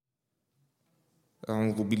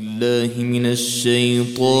أعوذ بالله من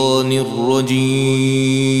الشيطان الرجيم.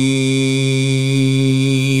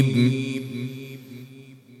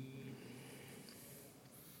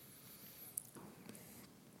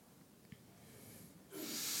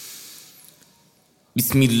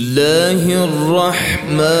 بسم الله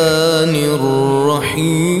الرحمن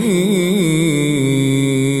الرحيم.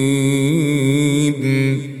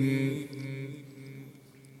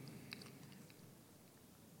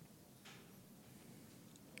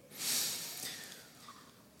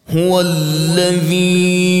 هو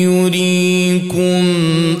الذي يريكم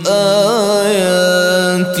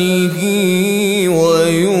آياته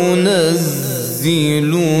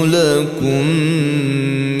وينزل لكم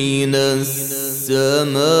من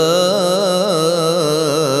السماء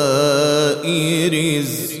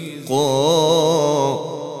رزقا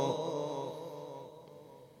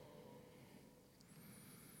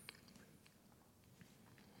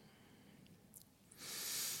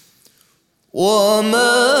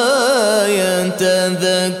وما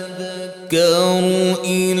يتذكر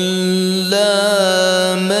إلا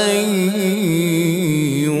من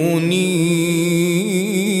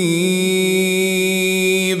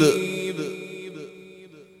ينيب.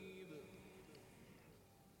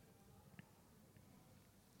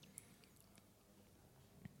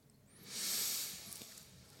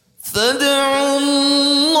 فادعوا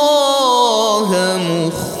الله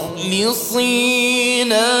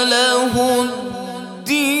مخلصين له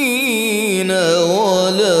الدين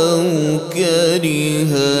ولو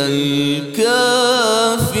كره الكافرون.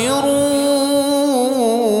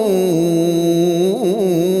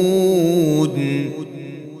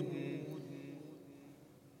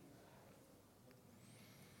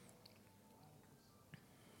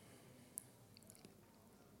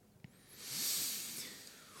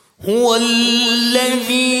 هو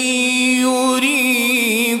الذي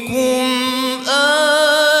يريكم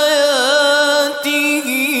آياته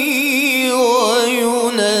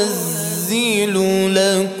وينزل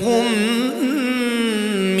لكم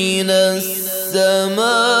من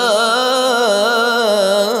السماء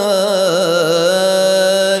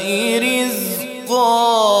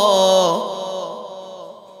رزقا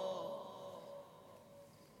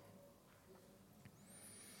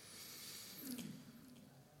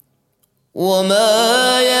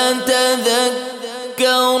وما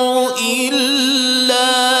يتذكر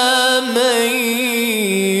إلا من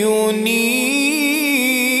ينيب.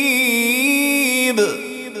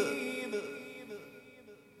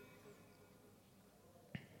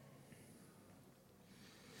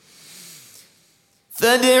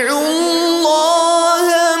 فادعوا الله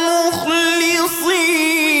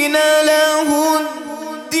مخلصين له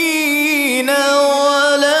الدين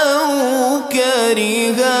ولو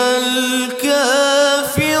كره الكافرون.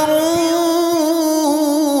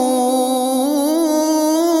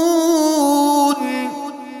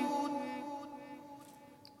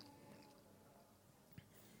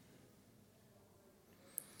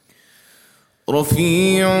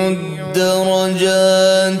 رفيع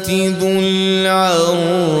الدرجات ذو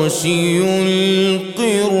العرش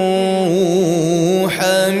يلقي الروح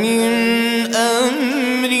من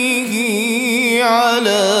أمره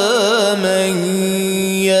على من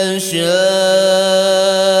يشاء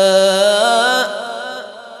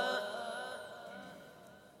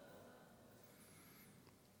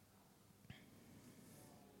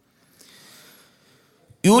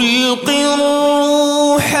يلقي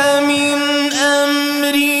الروح من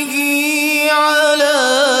أمره على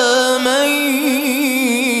من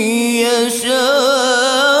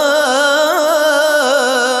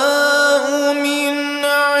يشاء من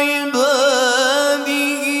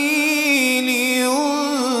عباده لينذر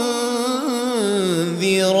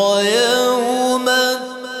يوم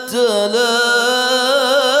التلاق.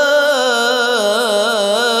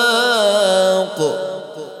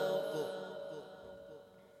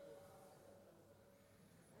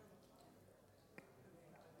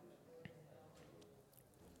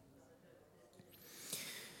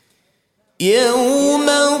 يوم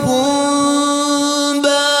هم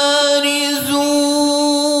بارزون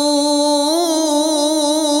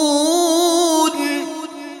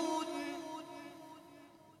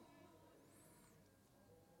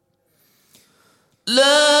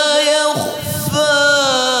لا يخفى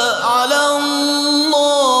على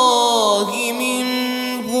الله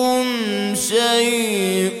منهم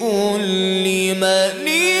شيء لمن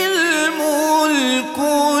الملك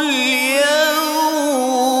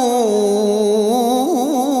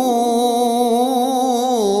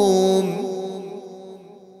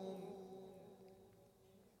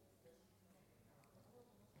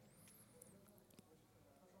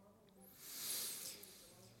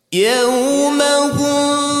يوم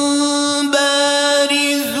هم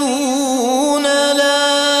بارزون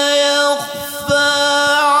لا يخفى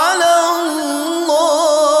على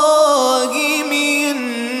الله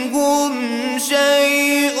منهم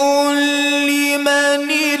شيء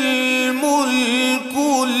لمن الملك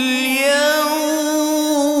اليوم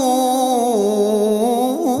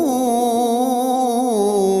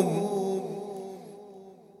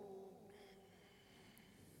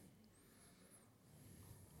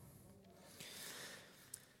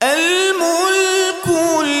الملك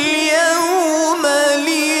اليوم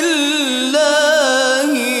لله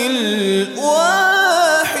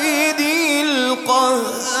الواحد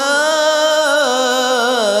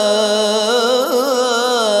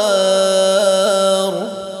القهار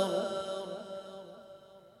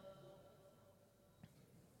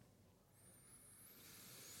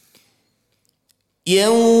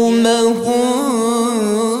يوم هم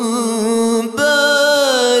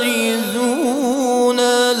بارزون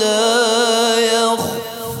لا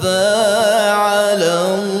يخفى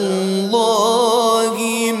على الله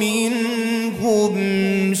منهم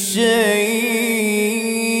شيء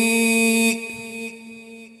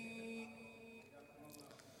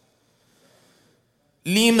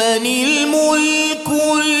لمن الملك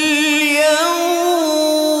اليوم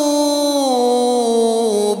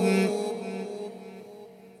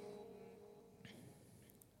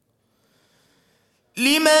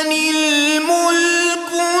لمن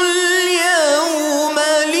الملك اليوم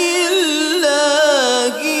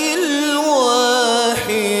لله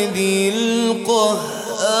الواحد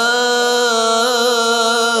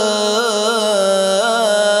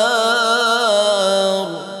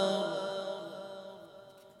القهار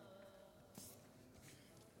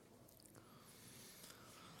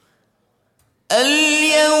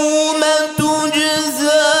اليوم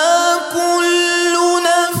تجزى كل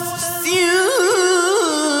نفس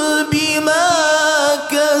بما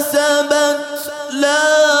كسبت لا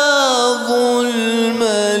ظلم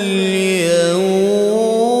اليوم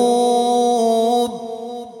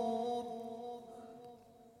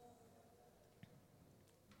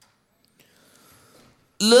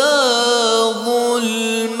لا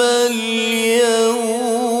ظلم اليوم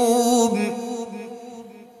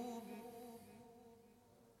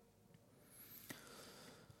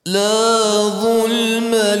لا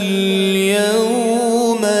ظلم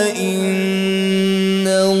اليوم إن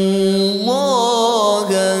الله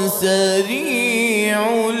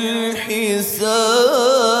سريع الحساب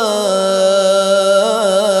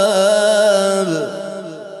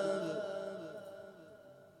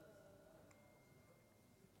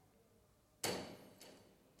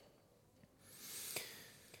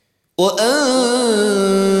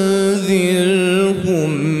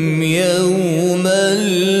وأنذرهم يوم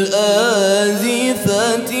الآزفة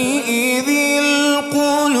إذ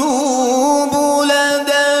القلوب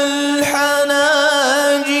لدى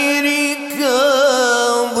الحناجر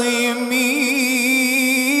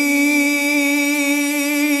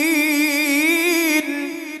كاظمين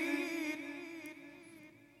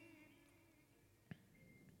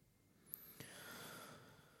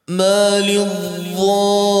ما للظالمين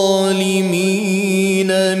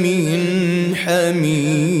من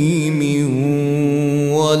حميم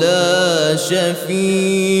ولا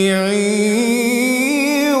شفيع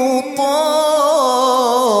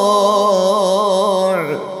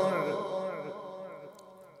يطاع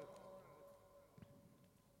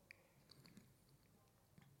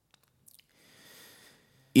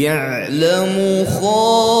يعلم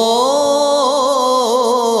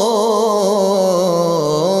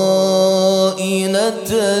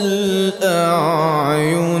خائنة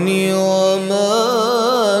الأعين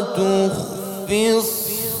وما تخفي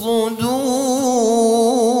الصدور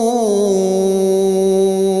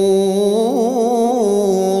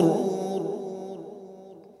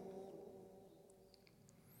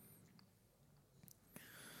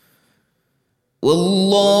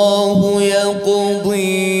والله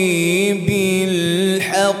يقضي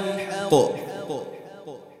بالحق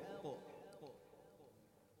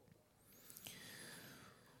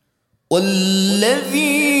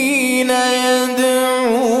والذين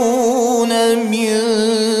يدعون من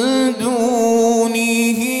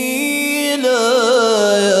دونه لا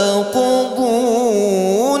يقضون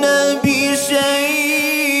بشيء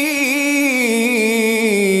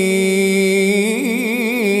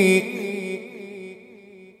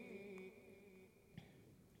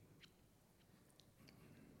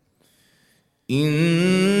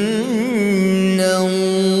إن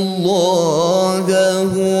الله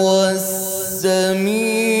هو السميع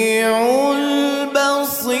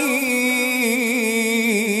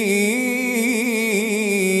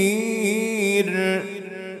البصير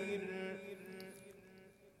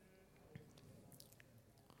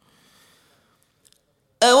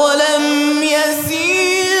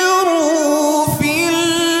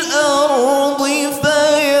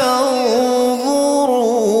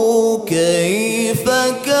كيف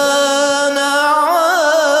كان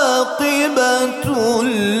عاقبة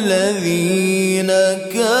الذين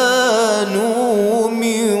كانوا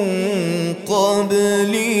من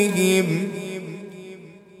قبلهم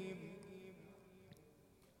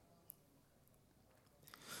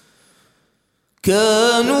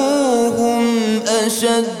كانوا هم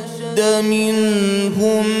أشد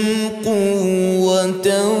منهم قوة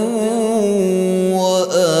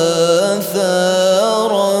وآثارا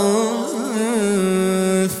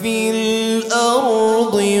في الأرض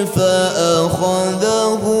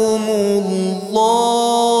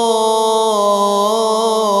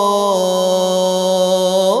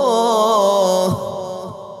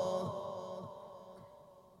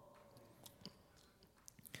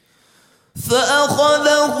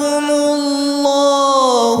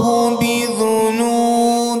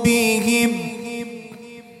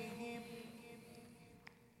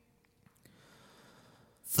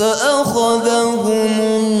فأخذهم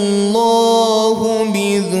الله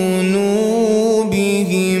بذنوبهم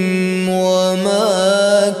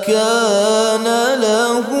وما كان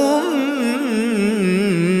لهم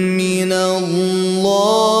من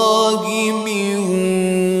الله من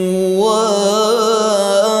واق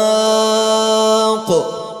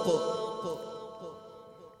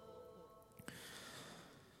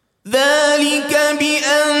ذلك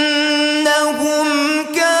بأنهم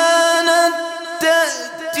كانت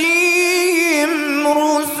تأتيهم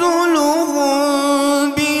رسلهم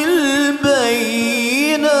بالبينات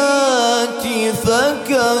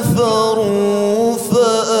فكفروا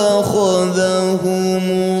فأخذهم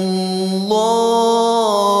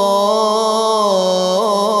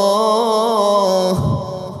الله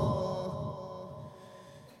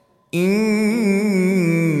إنه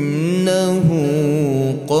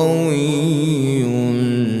قوي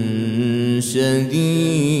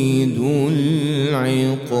شديد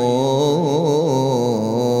العقاب.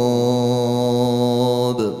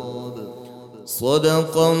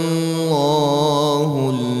 صدق الله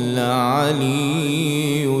العلي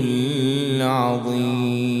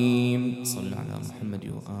العظيم. صل على محمد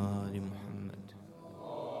وآل محمد.